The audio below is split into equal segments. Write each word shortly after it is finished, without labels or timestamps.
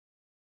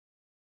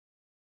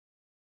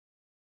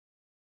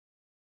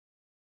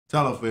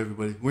Tell out for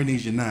everybody. We're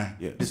Nesian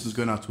N.I.N.E. Yes. This is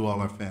going out to all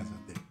our fans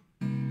out there.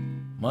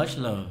 Much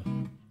love.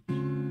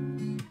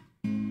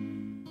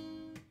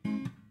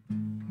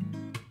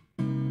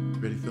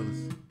 Ready,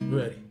 Phyllis?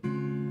 Ready.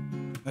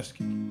 Let's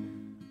kick it.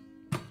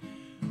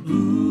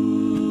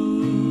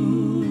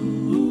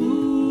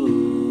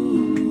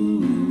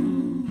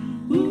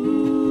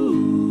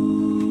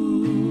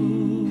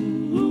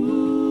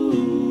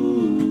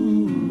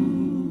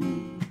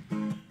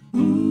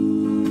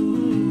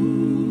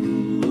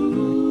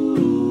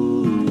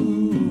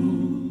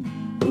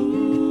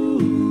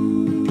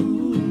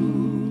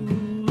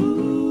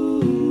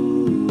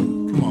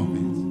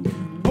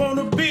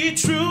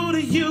 True to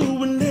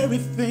you in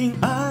everything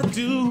I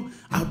do.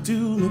 I'll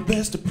do my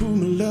best to prove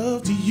my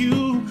love to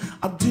you.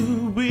 I'll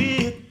do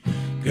it.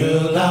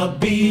 Girl, I'll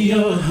be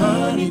your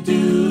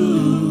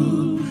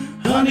honeydew.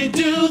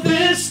 Honeydew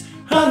this,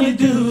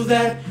 honeydew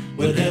that.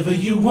 Whatever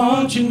you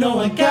want, you know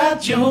I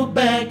got your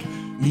back.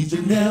 Need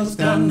your nails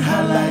done,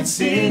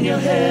 highlights in your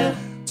hair.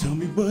 Tell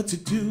me what to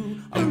do,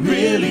 I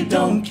really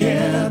don't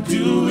care.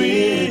 Do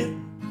it.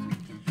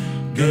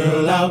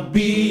 Girl, I'll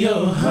be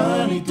your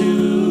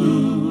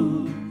honeydew.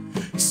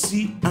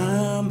 See,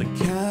 I'm the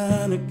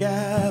kind of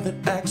guy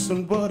that acts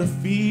on what I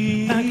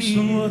feel.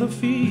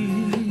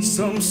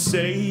 Some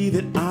say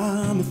that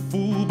I'm a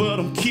fool, but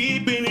I'm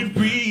keeping it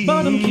real.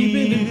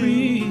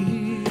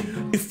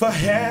 If I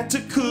had to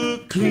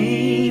cook,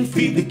 clean,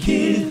 feed the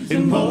kids,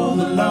 and mow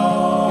the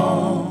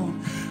lawn,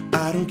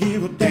 I don't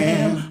give a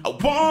damn. I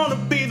wanna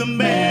be the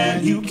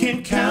man you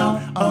can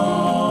count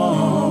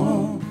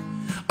on.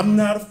 I'm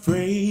not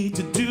afraid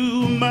to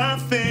do my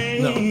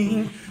thing. No.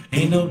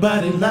 Ain't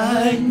nobody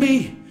like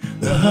me,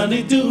 the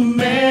honeydew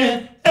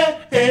man,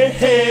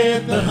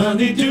 the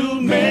honeydew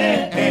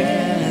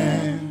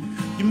man.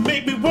 You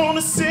make me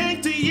wanna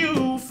sing to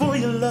you for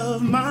your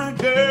love, my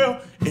girl.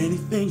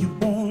 Anything you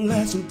want,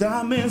 like some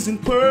diamonds and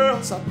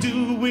pearls, I'll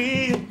do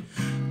it.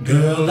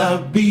 Girl,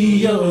 I'll be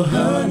your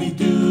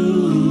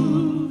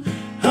honeydew.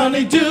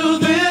 Honeydew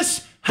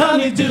this,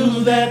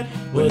 honeydew that.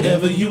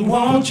 Whatever you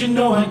want, you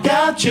know I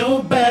got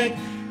your back.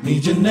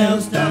 Need your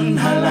nails done,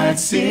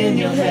 highlights in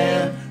your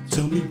hair.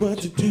 Tell me what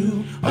to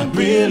do, I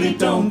really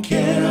don't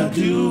care. I'll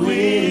do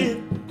it.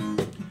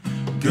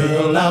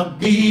 Girl, I'll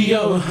be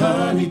your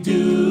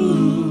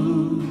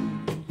honeydew.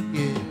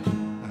 Yeah.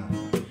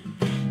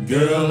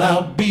 Girl,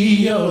 I'll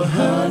be your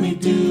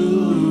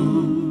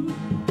honeydew.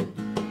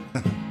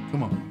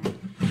 Come on.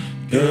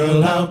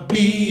 Girl, I'll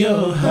be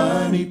your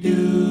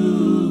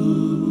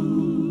honeydew.